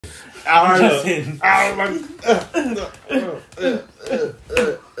Just saying.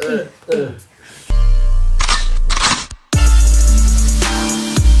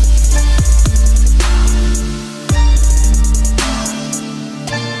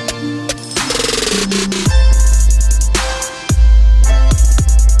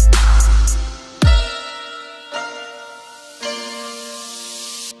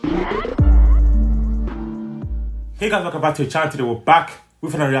 Hey guys, welcome back to the channel. Today we're back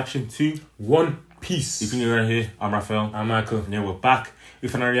with another reaction to One Piece. If you're new right here, I'm Raphael. I'm Michael. And yeah, we're back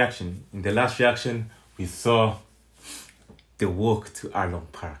with another reaction. In the last reaction, we saw the walk to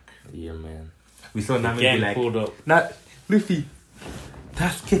Arlong Park. Yeah, man. We saw Nami Gang be like, pulled up. "Not Luffy,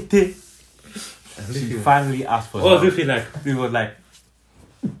 that's Kitty." And she finally asked for Oh, help. Luffy like, We were like,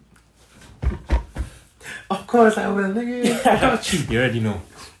 "Of course I will, nigga. I got you." you already know.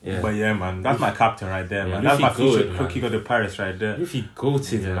 Yeah. But yeah, man, that's my captain right there, Yeah, man. That's my Luffy goated, future man. cookie of the Pirates right there. Luffy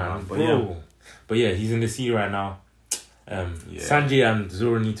goated, Yeah, man. but Bro. yeah. But yeah, he's in the sea right now. Sanji and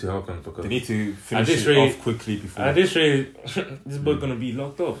Zoro need to help him because They need to At finish this it rate- off quickly before. at this rate, this boy gonna be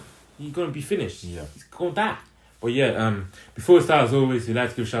locked up. He's gonna be finished. Yeah. He's gonna die. But yeah, before we start, as always, we'd like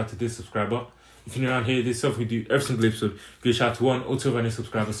to give a shout out to this subscriber. If you're new around here, this stuff we do every single episode. Give a shout out to one or two of our new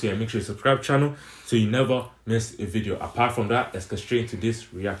subscribers. So yeah, make sure you subscribe to the channel so you never miss a video. Apart from that, let's go straight into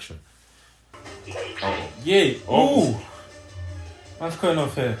this reaction. Oh. Yay! Oh. What's going on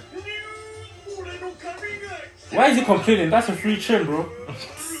here? Why is he complaining? That's a free trim, bro.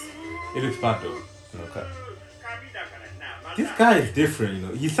 It looks bad though. No cut. This guy is different, you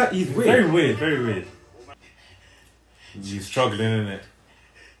know. He's weird. Very weird, very weird. He's struggling, isn't it?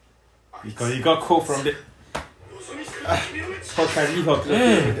 Because he got caught from the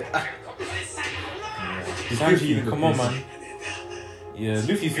Sanji, come on, man. Yeah,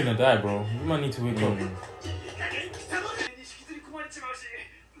 Luffy's finna die, bro. You might need to wake up.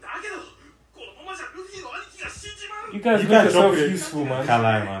 You guys make yourself useful, man. Can't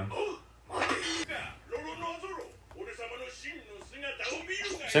lie, man.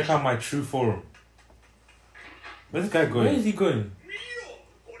 Check out my true forum. Where's this guy going? Where is he going?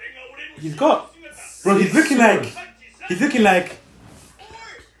 He's got, bro. He's looking like.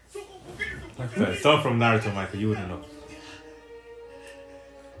 Sorry, someone from Naruto, Michael. You wouldn't know.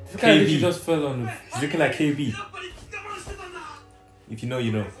 This guy literally KB. just fell on the... He's looking like KB. If you know,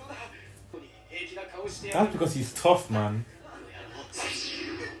 you know. That's because he's tough, man.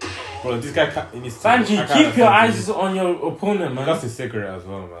 Bro, this guy can't. In his Sanji, keep your eyes on your opponent, man. That's a cigarette as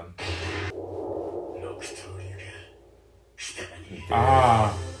well, man.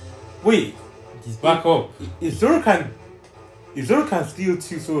 Ah, wait. He's back up. If Zoro can steal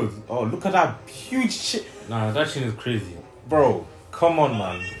two swords. Oh, look at that huge shit, Nah, that shit is crazy. bro. Come on,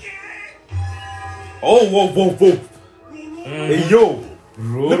 man. Oh, whoa. Hey, yo.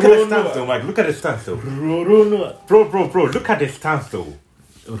 Look at the stance though, Mike. Look at the stance though. Bro. Look at the stance though.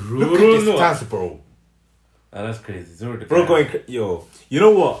 Look at the stance, bro. Nah, that's crazy. Zoro the Bro, guy. going yo. You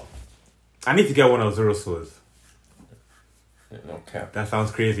know what? I need to get one of Zoro's swords. No cap. That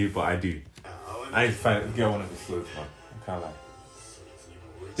sounds crazy, but I do. I need to get one of his swords, man. I can't lie.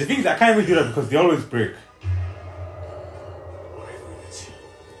 The thing is, I can't even do that because they always break.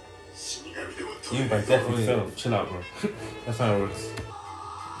 You by definitely fell. Chill out, bro. That's how it works.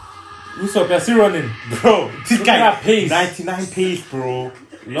 Usopp, you're still running. Bro, this Look guy, at that pace. 99 pace, bro.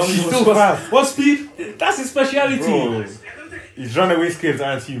 Long He's nose. so fast. What speed? That's his speciality. Bro, his runaway skills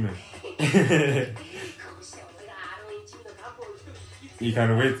aren't human. You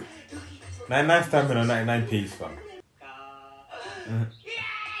can wait. 99 stamina, 99 pace, fam.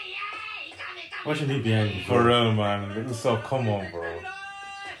 Watching me behind you, For real, man. Usopp, come on, bro.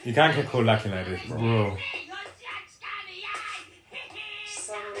 You can't get cold lacking like this, bro. bro.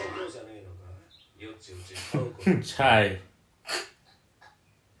 Chai.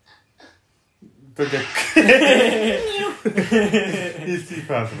 Don't get. He's too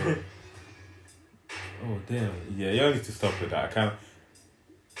fast, bro. Oh damn. Yeah, you all need to stop with that. I can't.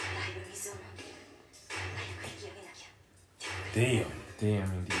 Damn.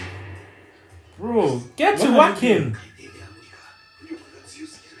 Damn indeed. Bro, get to What are you whacking.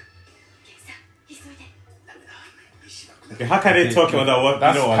 Okay, how can they talk about that? What?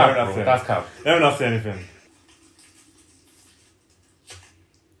 That's You know what? cap, Let me not bro. say. That's cap. Let me not say anything.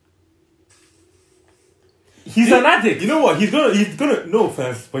 He's an addict. You know what? He's gonna. No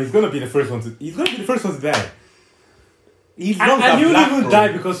offense, but he's gonna be the first one to. He's gonna be the first one to die. His lungs And are he would black, even bro.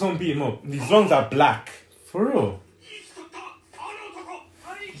 die because someone beat him up. His lungs are black, For real.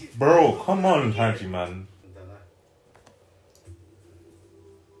 bro. Come on, Haji, man.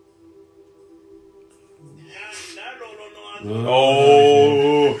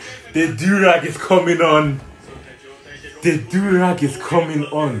 Oh, The durag is coming on. The durag is coming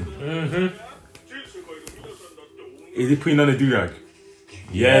on. Is he putting on a durag?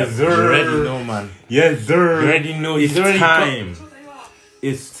 Yes, sir. You already know, man. Yes, sir. You already know. It's time.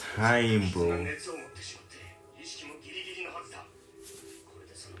 It's time, bro.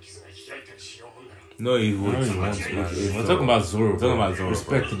 No, he won't. We're talking about Zoro. Talking about Zoro.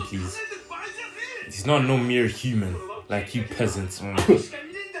 Respect him, please. He's not no mere human like you peasants.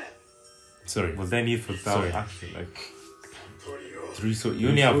 Sorry. Was there need for that action? Like 3 swords. You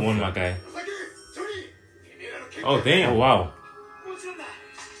only have one, my guy. Oh damn! Oh wow.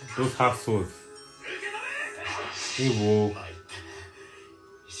 Those half swords. Hey, whoa.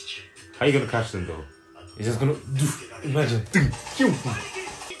 How you gonna catch them though? He's just gonna imagine.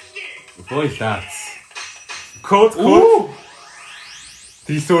 What is that? Coat.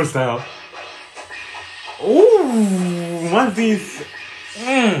 3 sword style. Ooh, man's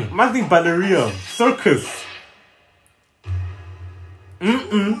doing ballerina circus.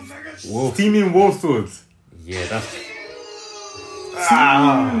 Whoa. Steaming war swords. Yeah, that's.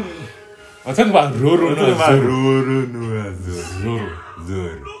 I'm talking about Roro.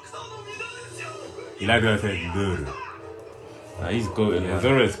 Zoro. You like that I said Zoro? Nah, he's going. Yeah,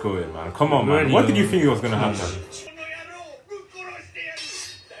 Zoro is going, man. Come on, man. What did you think was gonna happen?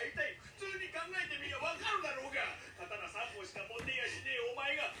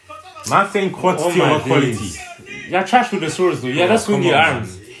 Man saying quantity over quality. Yeah, trash with the swords though. Yeah, that's swing your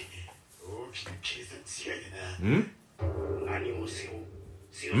arms.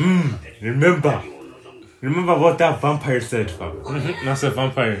 Remember what that vampire said, fam. That's a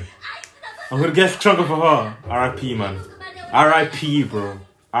vampire. I'm gonna get stronger for her. R.I.P. man. R.I.P. bro.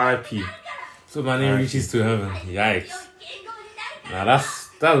 R.I.P. So my name reaches to heaven. Yikes. Nah, that's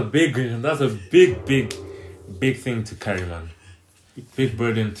a big thing to carry, man. Big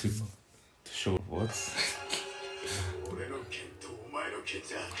burden to show. What?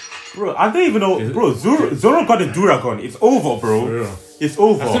 Bro, I don't even know. Bro, Zoro got a Duragon. It's over, bro. It's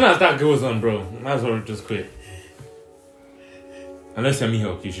over. As soon as that goes on, bro, might as well just quit. Unless you're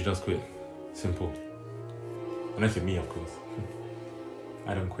Mihawk, you should just quit. Simple. Unless you're me, of course.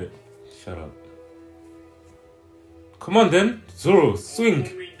 I don't quit. Shut up. Come on then, Zoro, swing.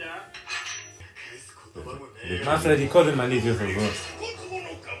 Man said he called him my ninja as well.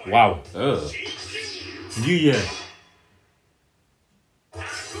 Wow. New year.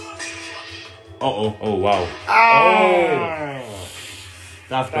 Uh-oh. Oh, wow. Oh.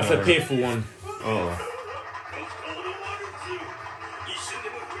 That's a painful one. Oh.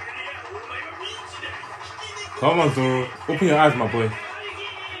 Come on, Zoro. Open your eyes, my boy.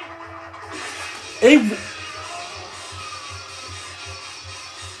 Hey.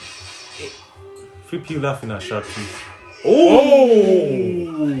 Three people laughing at shark teeth. Oh!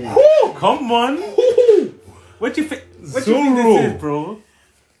 Come on! What you think? What you think this is, bro?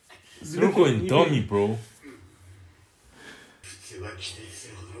 Zoro going dummy, bro.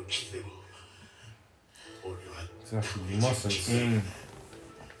 Exactly, you mustn't.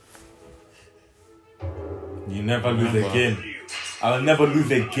 You never lose again. I'll never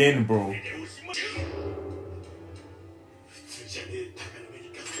lose again, bro.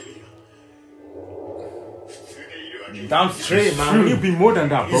 Damn straight, man. You'll be more than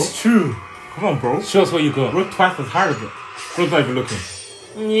that, bro. It's true. Come on, bro. Show us what you got. Work twice as hard, bro. Bro's not even looking.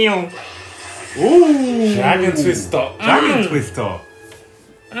 Ooh. Dragon Twister. Dragon Twister.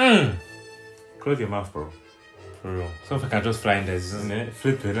 Close your mouth, bro. For real. Something can just fly in there, isn't it?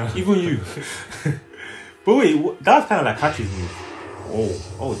 Flip it, huh? Even you. But wait, that was kind of like Hachi's move.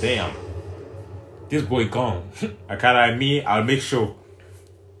 Oh, damn. This boy gone. I can't like me, I'll make sure.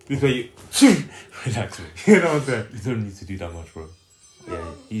 This way you... Relax, bro. You know what I'm saying? You don't need to do that much, bro.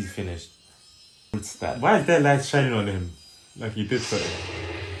 Yeah, he's finished. What's that? Why is there light shining on him? Like he did something.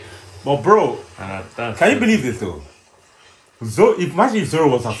 But bro, can you believe this though? Imagine if Zoro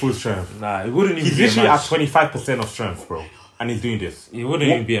was at full strength. Nah, it wouldn't even He's be a literally at match. 25% of strength, bro. And he's doing this. It wouldn't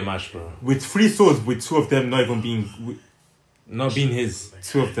even be a match, bro. With 3 swords, with 2 of them not even being... Not being his.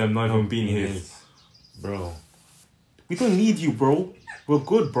 2 of them not even being his. Bro. We don't need you, bro. We're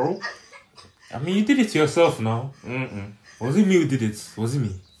good, bro. I mean, you did it to yourself now. Was it me who did it? Was it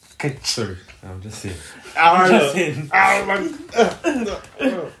me? Sorry, I'm just saying. I'm just saying.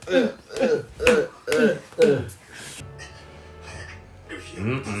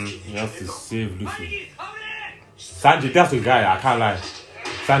 You have to save Luffy. Sanji, that's the guy, I can't lie.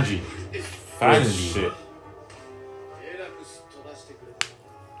 Sanji. Finally. Shit.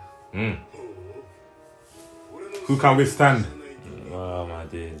 Who can withstand? Oh my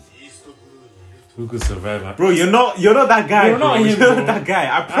days. Who could survive, man? Bro, you're not that guy. You're not him, You're bro. not that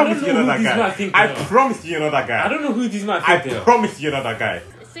guy. I promise you're not that guy. I promise you're not that guy. I don't know who these men I think they are. promise you're not that guy.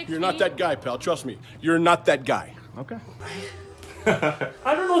 You're not that guy, pal. Trust me. You're not that guy. Okay.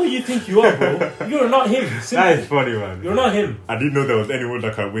 I don't know who you think you are, bro. You're not him. Simple. That is funny, man. You're not him. I didn't know there was anyone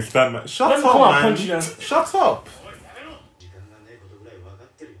that can withstand man. Shut Let me up, come and man. punch you down. Shut up.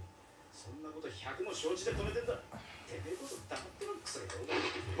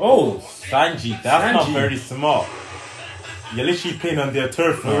 Oh, Sanji, that's not Sanji. very smart. You're literally playing on their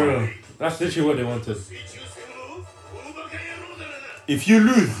turf For now. real. That's literally what they wanted. If you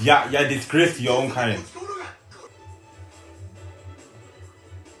lose, you're disgrace to your own kind.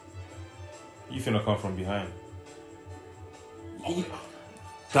 You finna come from behind.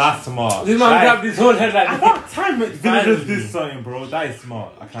 That's smart. This man grabbed his whole head like At that time, villagers Finally. did something, bro. That is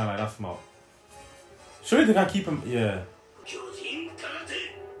smart. I can't lie, that's smart. Surely they can keep him. Yeah.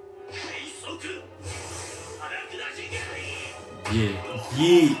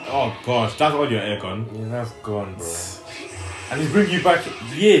 Yeah. Oh gosh, that's all your air gun. Yeah, that's gone, bro. And he's bringing you back.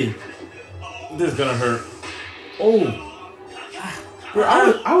 Yeah. This is gonna hurt. Oh. Bro,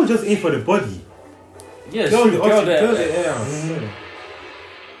 I would just aim for the body. Yeah, Kill shoot, the kill oxy- that. kill the air.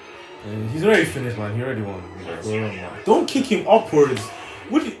 Yeah, he's already finished, man. He already won. Bro, man. Don't kick him upwards.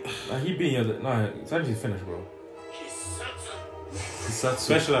 Would you? Nah, he being your. Nah, Sanji's finished, bro. He's such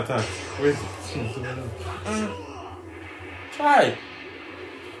Special attack. Where is it? Try.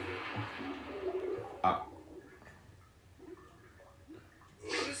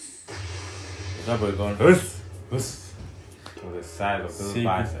 That boy gone. Huss. Huss. To the side of those Say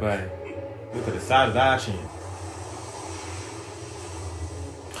biceps. goodbye. Look at the side of that chin.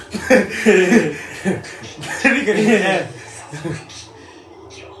 Look at his head.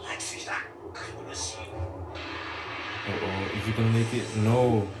 Uh-oh, is he gonna make it?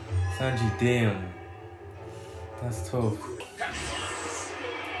 No. Sanji, damn. That's tough.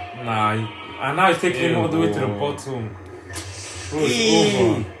 Nah, and now he's taking him all the way to the bottom. Bro, it's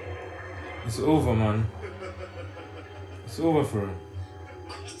over. It's over, man. It's over for him.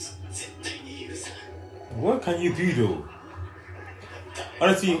 What can you do though?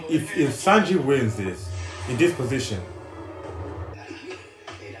 Honestly, if Sanji wins this in this position,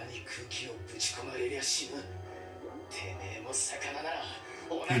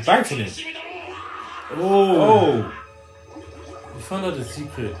 he's biting it. Oh. You found out the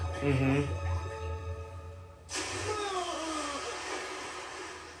secret. Mm-hmm.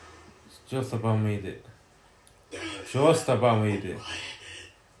 Just about made it. Just about made it.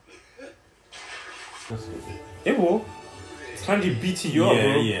 It will. Sanji beating you up,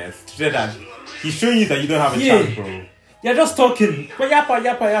 Yeah, bro. yeah. Straight that. He's showing you that you don't have a Yeah. chance, bro. You're just talking. But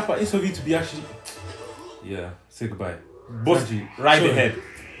yappa. Instead of you to be actually. Yeah, say goodbye. Bust Sanji, right show the him. head.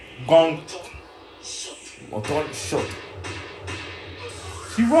 Gong. Or don't shot.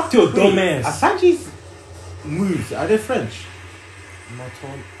 He rocked your dumb Are ass. Sanji's moves, are they French?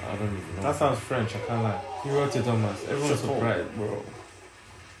 Maton? I don't even know. That sounds French, I can't lie. He rocked your dumb ass. Everyone's Shut up. surprised, bro.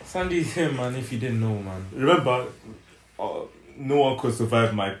 Sanji's him, man, if you didn't know, man. Remember, no one could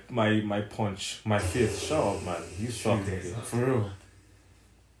survive my punch, my fist. Shut up, man. You suck, nigga. For real.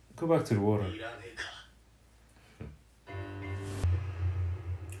 Go back to the water.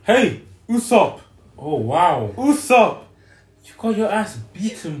 Hey, Usopp! Oh, wow. Usopp! You got your ass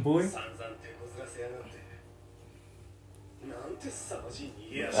beaten, boy.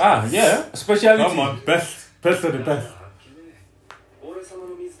 Ah, yeah. Speciality. Come on, best of the best.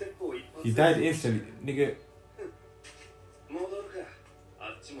 He died instantly, nigga.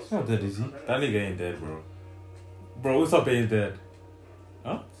 He's not dead, is he? That nigga ain't dead, bro. Bro, Usopp ain't dead.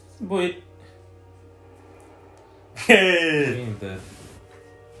 Huh? Boy, he Hey! ain't dead.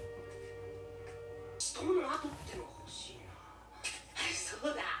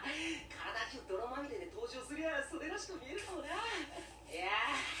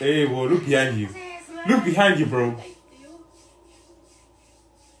 Hey, well, look behind you. Look behind you, bro.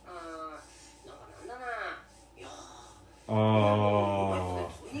 Oh.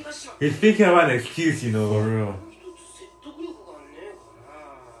 He's thinking about an excuse, you know. For real.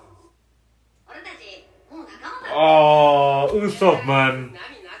 Oh, Usopp, man.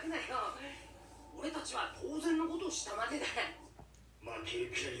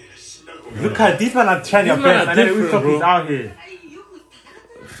 Look at these men are trying their These men best, are and then different, Usopp bro. is out here.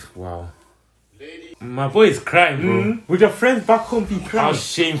 Wow. My boy is crying, bro. With your friends back home, be How proud.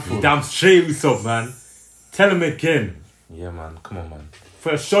 shameful. Damn straight, Usopp, man. Tell him again. Yeah, man. Come on, man.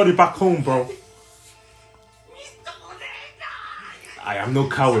 For a shorty back home, bro. I am no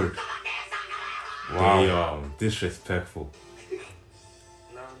coward. Wow. Damn, disrespectful.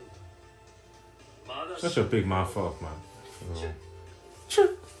 Such a big mouth off, man.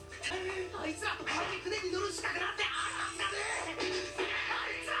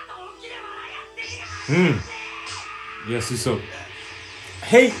 Yes, Usopp.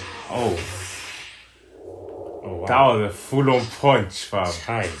 Hey! Oh. Oh, wow. That was a full-on punch, fam.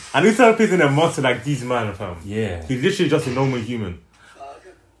 Hi. And Usopp isn't a monster like these man, fam. Yeah. He's literally just a normal human.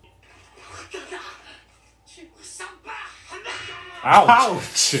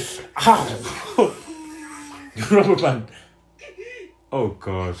 Ouch! Ow! Rubber band. Oh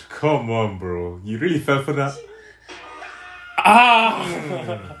god, come on, bro. You really fell for that?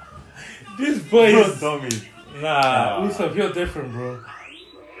 Ah! This boy Bro, is... dummy. Nah, Usopp, you're different, bro.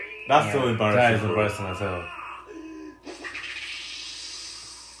 That's so embarrassing. That is bro. embarrassing as hell.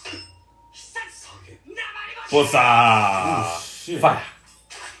 Bossa! Shit. Fire!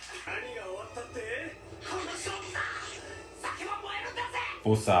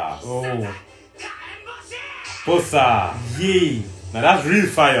 Bossa! Oh. Bossa! Yay. Now that's real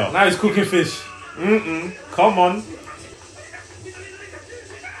fire. Now he's cooking fish. Come on.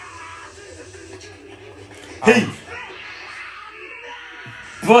 Hey!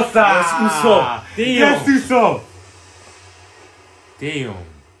 Bossa! Yes, Usopp. Damn. Yes, Usopp! Damn.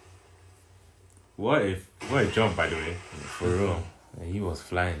 What a jump, by the way. For real. Yeah, he was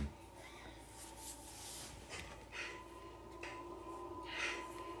flying.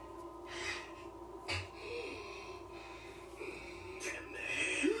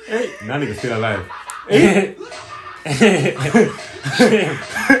 Hey! That nigga's still alive.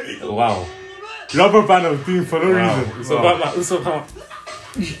 Wow. Rubber band of doing for no Wow. reason. Usopp, Wow. Usopp,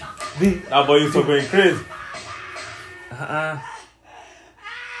 That boy Usopp going crazy.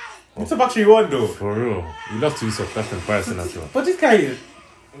 Usopp actually won though. For real. You lost to Usopp, that's embarrassing as well. But this guy is...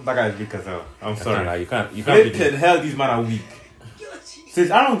 That guy is weak as hell. I'm sorry. You can't Where beat the him. hell these men are weak? Since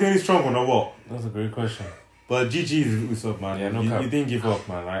Arlong the only strong one or what? That's a great question. But GG is Usopp, man. Yeah, no you cap. didn't give up,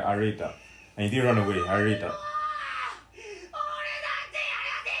 man. I rate that. And you didn't run away. I rate that.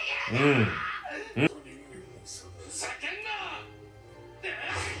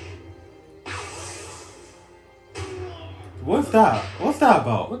 What's that? What's that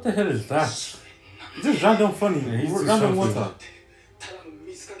about? What the hell is that? It's just random funny. he's too Random strong for water.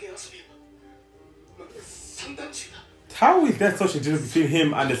 How is there such a difference between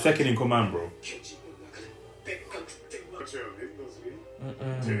him and the second in command, bro?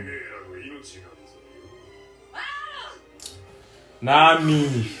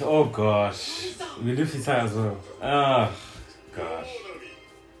 Nami. Oh gosh. We live his as well. Ah, gosh.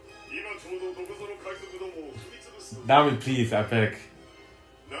 Nami, please, I beg.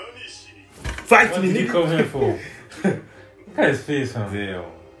 Fight What me, did you nigga. come here for? Look at his face, man. Damn.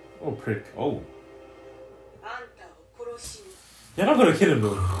 Oh, prick. Oh. You're not gonna kill him,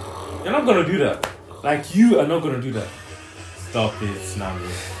 though. You're not gonna do that. Like, you are not gonna do that. Stop it, Nami.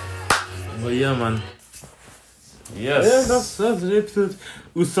 But yeah, man. Yes. Yeah, that's the episode.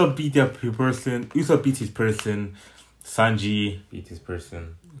 Usopp beat their person. Usopp beat his person. Sanji Beat his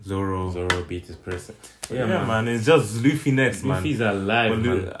person. Zoro. Zoro beat his person. Yeah, man. It's just Luffy next, man. Luffy's alive, But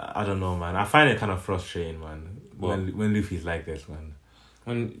man. I don't know, man. I find it kind of frustrating, man. When Luffy's like this, man.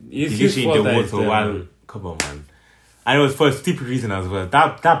 When it's He's his literally fault in the that it's water there, while. man. Come on, man. And it was for a stupid reason as well.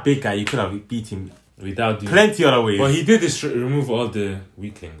 That big guy, you could have beat him Without doing plenty other ways. But he did this remove all the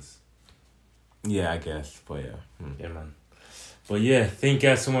weaklings. Yeah, I guess. But yeah. Yeah, man. But yeah, thank you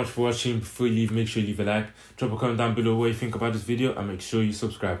guys so much for watching. Before you leave, make sure you leave a like. Drop a comment down below what you think about this video. And make sure you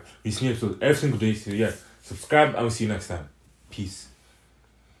subscribe. We see episodes every single day. So yeah, subscribe and we'll see you next time. Peace.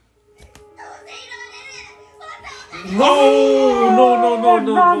 No.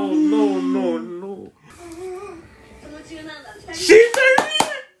 She's a